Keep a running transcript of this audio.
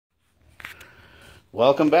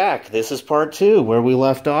Welcome back. This is part 2 where we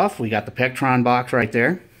left off. We got the Petronix box right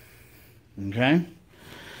there. Okay.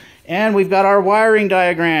 And we've got our wiring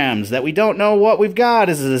diagrams that we don't know what we've got.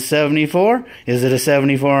 Is it a 74? Is it a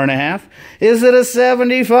 74 and a half? Is it a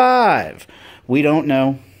 75? We don't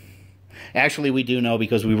know. Actually, we do know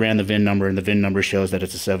because we ran the VIN number, and the VIN number shows that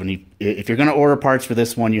it's a 70. If you're going to order parts for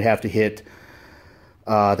this one, you have to hit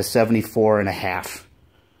the 74 and a half.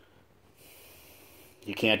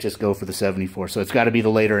 You can't just go for the 74. So it's got to be the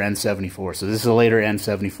later N74. So this is a later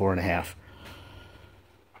N74 and a half.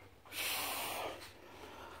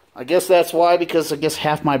 I guess that's why, because I guess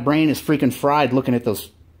half my brain is freaking fried looking at those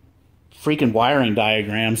freaking wiring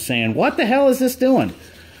diagrams saying, what the hell is this doing?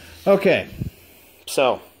 Okay,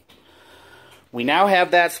 so we now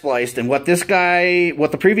have that spliced, and what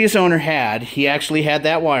the previous owner had, he actually had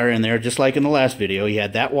that wire in there, just like in the last video. He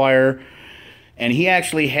had that wire, and he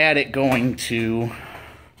actually had it going to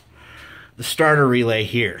the starter relay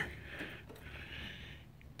here.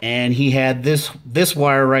 And he had this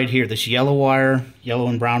wire right here, this yellow wire, yellow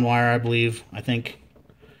and brown wire, I believe. I think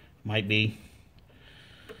might be.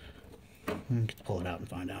 Let's pull it out and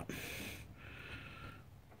find out.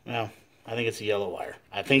 Well, I think it's a yellow wire.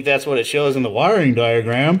 I think that's what it shows in the wiring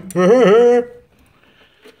diagram.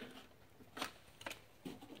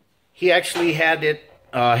 He actually had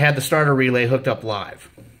the starter relay hooked up live.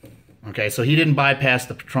 Okay, so he didn't bypass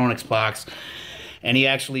the Petronix box, and he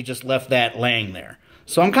actually just left that laying there.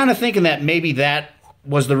 So I'm kind of thinking that maybe that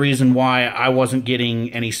was the reason why I wasn't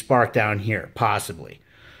getting any spark down here, possibly.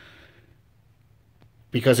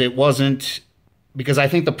 Because it wasn't, because I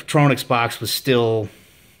think the Petronix box was still,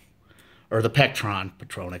 or the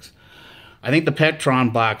Petronix. I think the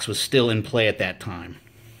Petronix box was still in play at that time.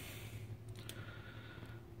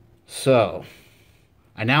 So,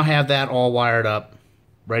 I now have that all wired up,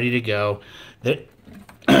 ready to go.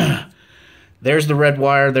 There's the red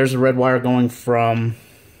wire. There's the red wire going from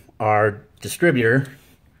our distributor.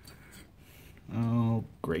 Oh,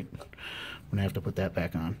 great. I'm going to have to put that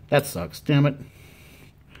back on. That sucks. Damn it.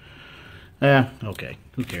 Okay.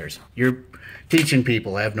 Who cares? You're teaching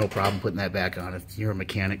people. I have no problem putting that back on. If you're a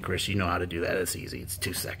mechanic, Chris, you know how to do that. It's easy. It's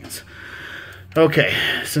 2 seconds. Okay.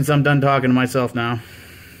 Since I'm done talking to myself now.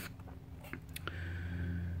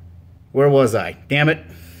 Where was I? Damn it.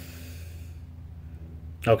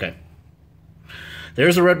 Okay.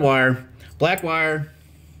 There's a red wire. Black wire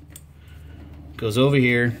goes over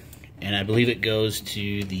here, and I believe it goes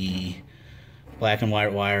to the black and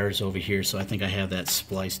white wires over here, so I think I have that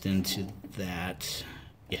spliced into that.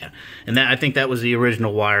 Yeah, and that, I think that was the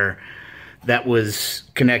original wire that was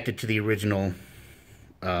connected to the original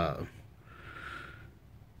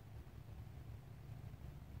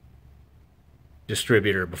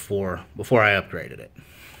distributor before I upgraded it.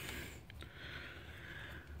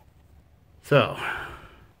 So,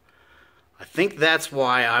 I think that's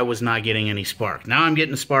why I was not getting any spark. Now I'm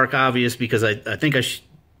getting a spark, obvious, because I think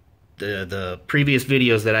the previous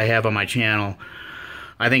videos that I have on my channel,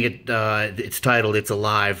 I think it's titled "It's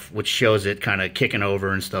Alive," which shows it kind of kicking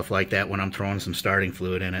over and stuff like that when I'm throwing some starting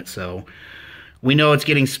fluid in it. So we know it's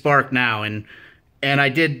getting spark now, and I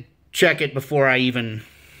did check it before I even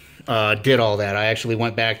did all that. I actually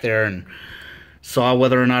went back there and saw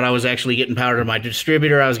whether or not I was actually getting power to my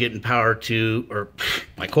distributor. I was getting power to, or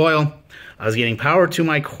my coil. I was getting power to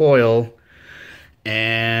my coil,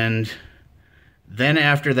 and then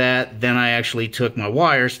after that, then I actually took my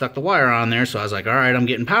wire, stuck the wire on there, so I was like, all right, I'm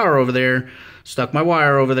getting power over there, stuck my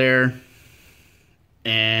wire over there,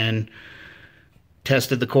 and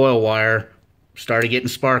tested the coil wire, started getting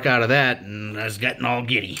spark out of that, and I was getting all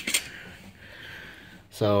giddy.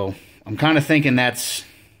 So, I'm kind of thinking that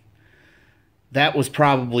was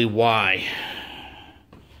probably why.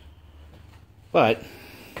 But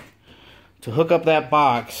to hook up that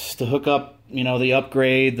box, to hook up, you know, the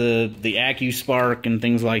upgrade, the Accuspark and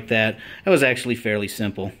things like that, that was actually fairly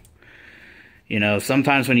simple. You know,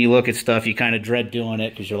 sometimes when you look at stuff, you kind of dread doing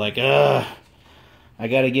it because you're like, ugh, I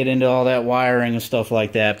got to get into all that wiring and stuff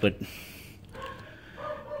like that. But,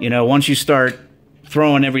 you know, once you start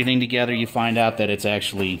throwing everything together, you find out that it's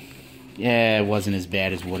actually, yeah, it wasn't as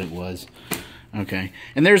bad as what it was. Okay,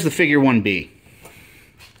 and there's the figure 1B.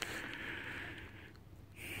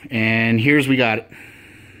 And here's we got it.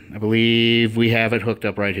 I believe we have it hooked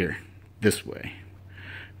up right here, this way.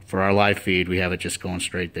 For our live feed, we have it just going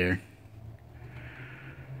straight there.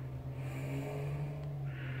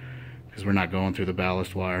 Because we're not going through the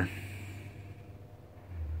ballast wire.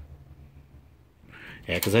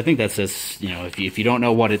 Yeah, because I think that says, you know, if you don't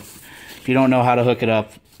know if you don't know how to hook it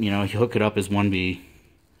up, you know, you hook it up as 1B.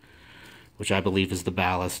 Which I believe is the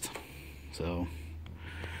ballast. So,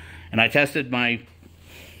 and I tested my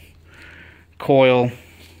coil.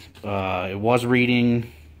 It was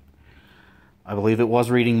reading, I believe it was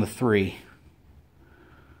reading the 3.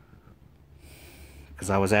 Because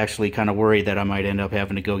I was actually kind of worried that I might end up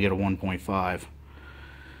having to go get a 1.5.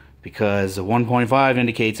 Because a 1.5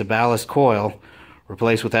 indicates a ballast coil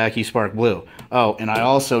replaced with Accuspark Blue. Oh, and I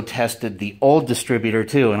also tested the old distributor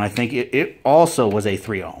too, and I think it also was a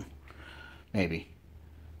 3 ohm. Maybe.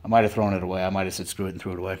 I might have thrown it away. I might have said screw it and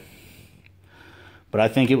threw it away. But I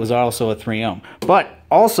think it was also a 3 ohm. But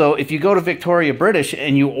also, if you go to Victoria British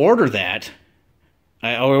and you order that,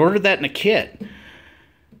 I ordered that in a kit.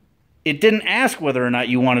 It didn't ask whether or not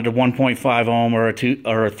you wanted a 1.5 ohm or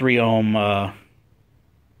a 3 ohm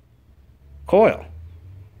coil.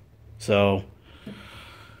 So,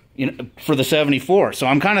 you know, for the 74. So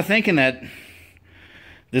I'm kind of thinking that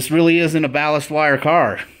this really isn't a ballast wire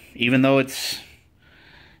car, even though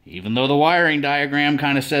the wiring diagram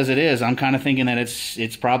kind of says it is. I'm kind of thinking that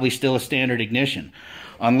it's probably still a standard ignition,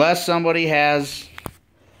 unless somebody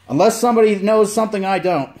knows something I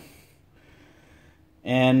don't.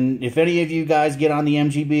 And if any of you guys get on the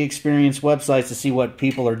MGB Experience websites to see what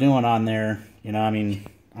people are doing on there, you know, I mean,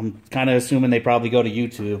 I'm kind of assuming they probably go to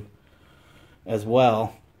YouTube as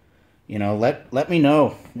well. You know, let me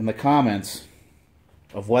know in the comments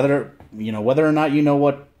of whether or not you know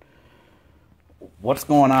what's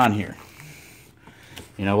going on here.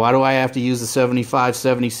 You know, why do I have to use the 75,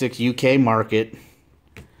 76 UK market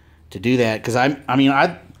to do that? Because I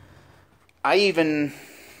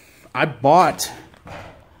bought,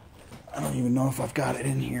 I don't even know if I've got it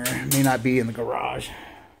in here. It may not be in the garage.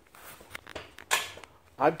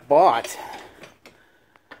 I bought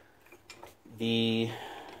the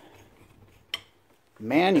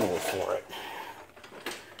manual for it.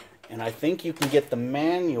 And I think you can get the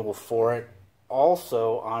manual for it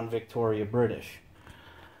also on Victoria British.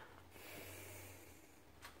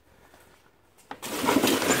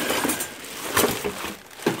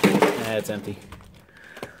 It's empty.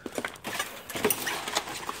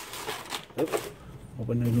 Oops. Hope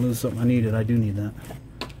I didn't lose something I needed. I do need that.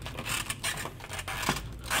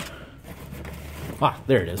 Ah,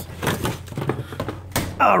 there it is.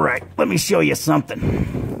 All right, let me show you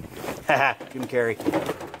something. Haha, Jim Carrey.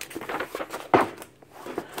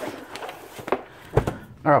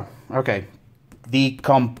 Oh, okay. The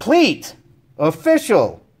complete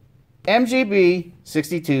official MGB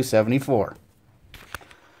 6274.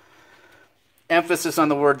 Emphasis on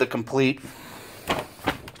the word the complete.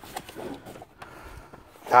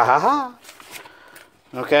 Ha ha ha.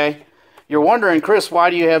 Okay. You're wondering, Chris,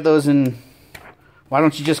 why do you have those in... Why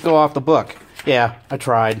don't you just go off the book? Yeah, I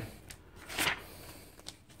tried.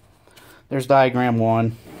 There's diagram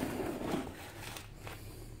 1.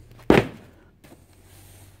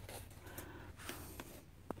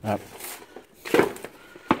 Up.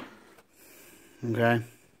 Okay.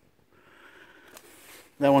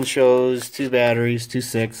 That one shows 2 batteries, 2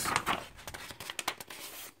 6.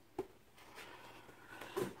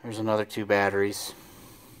 There's another 2 batteries.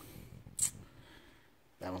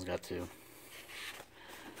 That one's got 2.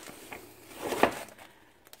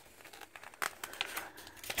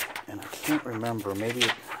 And I can't remember, maybe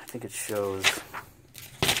I think it shows,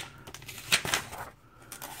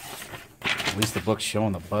 at least the book's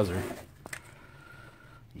showing the buzzer.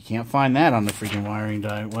 You can't find that on the freaking wiring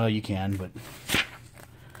diagram. Well, you can, but...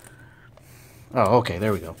 Oh, okay,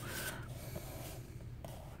 there we go.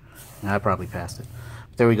 I probably passed it.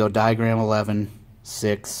 There we go, diagram 11,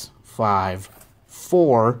 6, 5,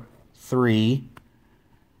 4, 3,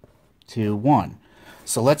 2, 1.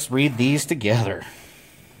 So let's read these together.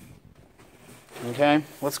 Okay,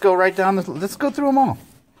 let's go right down let's go through them all.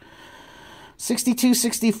 62,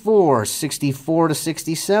 64, 64 to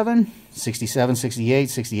 67, 67, 68,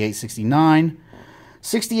 68, 69,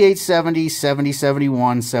 68, 70, 70,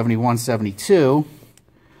 71, 71, 72,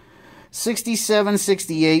 67,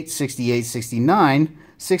 68, 68, 69,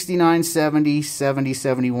 69, 70, 70,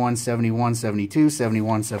 71, 71, 72,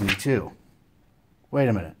 71, 72. Wait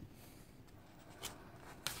a minute.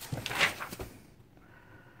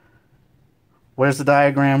 Where's the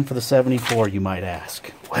diagram for the 74, you might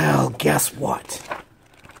ask? Well, guess what?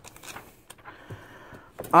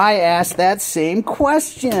 I asked that same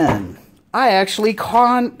question. I actually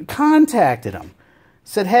contacted him.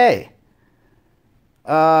 Said, hey,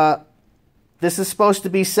 this is supposed to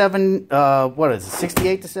be 68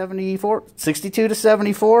 to 74? 62 to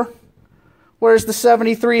 74? Where's the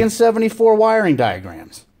 73 and 74 wiring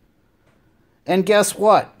diagrams? And guess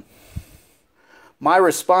what? My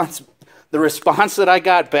response... The response that I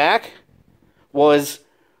got back was,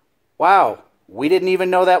 wow, we didn't even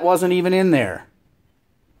know that wasn't even in there.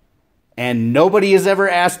 And nobody has ever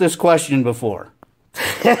asked this question before.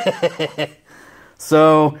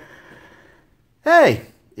 So, hey,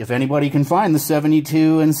 if anybody can find the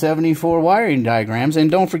 72 and 74 wiring diagrams,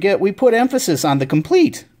 and don't forget, we put emphasis on the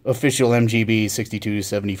complete official MGB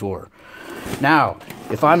 6274. Now,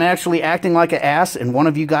 if I'm actually acting like an ass and one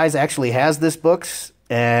of you guys actually has this book,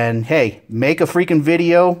 and hey, make a freaking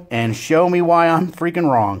video and show me why I'm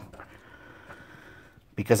freaking wrong.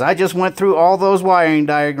 Because I just went through all those wiring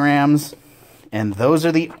diagrams, and those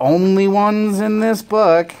are the only ones in this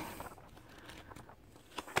book.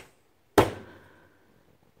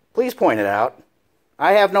 Please point it out.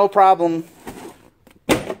 I have no problem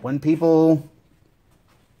when people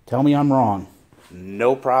tell me I'm wrong.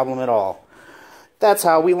 No problem at all. That's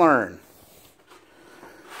how we learn.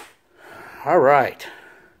 All right.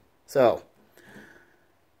 So,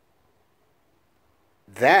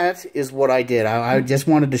 that is what I did. I just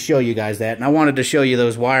wanted to show you guys that. And I wanted to show you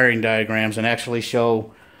those wiring diagrams and actually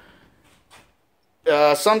show...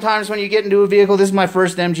 sometimes when you get into a vehicle, this is my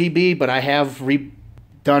first MGB, but I have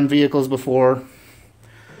done vehicles before.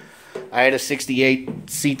 I had a 68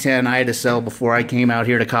 C10 I had to sell before I came out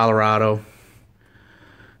here to Colorado.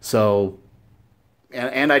 So,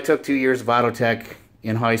 and I took 2 years of auto tech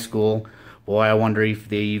in high school. Boy, I wonder if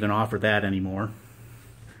they even offer that anymore.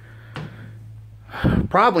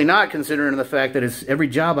 Probably not, considering the fact that it's every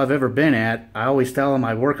job I've ever been at, I always tell them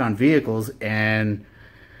I work on vehicles, and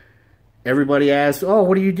everybody asks, oh,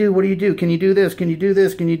 what do you do? What do you do? Can you do this? Can you do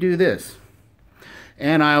this? Can you do this?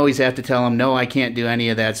 And I always have to tell them, no, I can't do any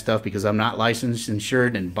of that stuff because I'm not licensed,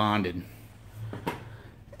 insured, and bonded.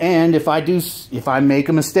 And if I make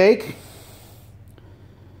a mistake,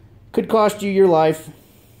 could cost you your life,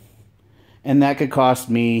 and that could cost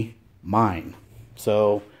me mine.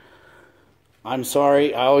 So, I'm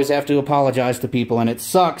sorry. I always have to apologize to people, and it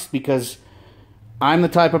sucks because I'm the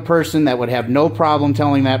type of person that would have no problem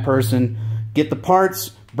telling that person, get the parts,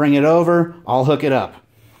 bring it over, I'll hook it up.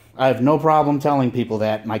 I have no problem telling people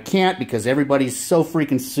that, and I can't because everybody's so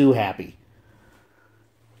freaking sue happy.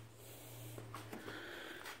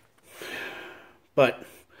 But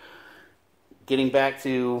getting back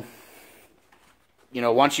to, you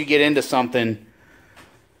know, once you get into something,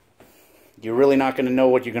 you're really not going to know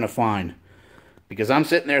what you're going to find. Because I'm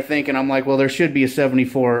sitting there thinking, I'm like, well, there should be a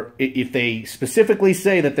 74. If they specifically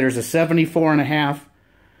say that there's a 74 and a half,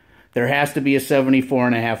 there has to be a 74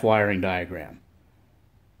 and a half wiring diagram.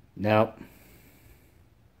 Nope.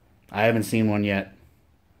 I haven't seen one yet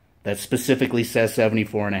that specifically says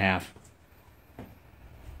 74 and a half.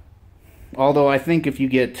 Although I think if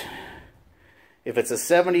it's a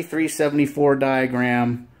 73-74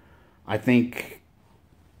 diagram, I think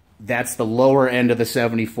that's the lower end of the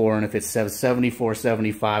 74, and if it says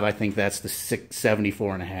 74-75, I think that's the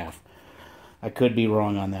 74 and a half. I could be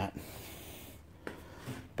wrong on that.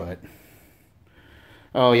 But,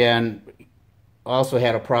 oh yeah, and I also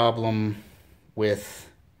had a problem with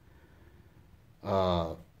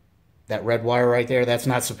that red wire right there. That's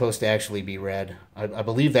not supposed to actually be red. I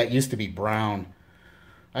believe that used to be brown.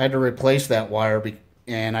 I had to replace that wire,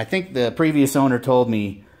 and I think the previous owner told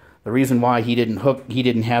me the reason why he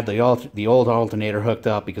didn't have the old alternator hooked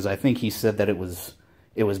up, because I think he said that it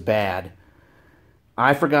was bad.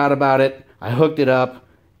 I forgot about it. I hooked it up,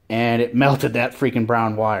 and it melted that freaking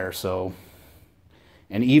brown wire. So,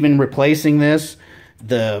 and even replacing this,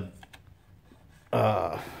 the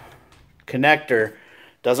connector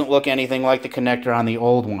doesn't look anything like the connector on the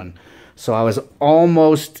old one. So I was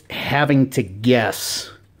almost having to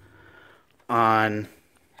guess on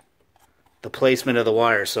the placement of the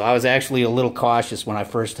wire. So I was actually a little cautious when I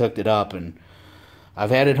first hooked it up, and I've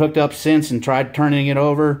had it hooked up since and tried turning it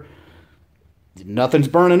over. Nothing's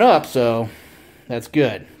burning up, so that's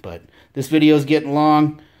good. But this video is getting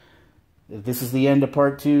long. This is the end of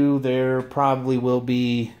part 2. There probably will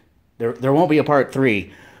be, there won't be a part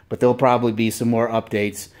 3, but there'll probably be some more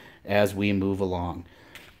updates as we move along.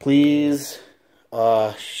 Please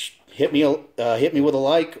hit me with a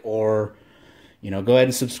like, or go ahead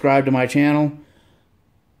and subscribe to my channel.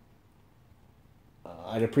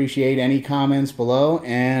 I'd appreciate any comments below,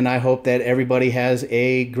 and I hope that everybody has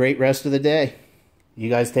a great rest of the day. You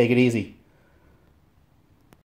guys take it easy.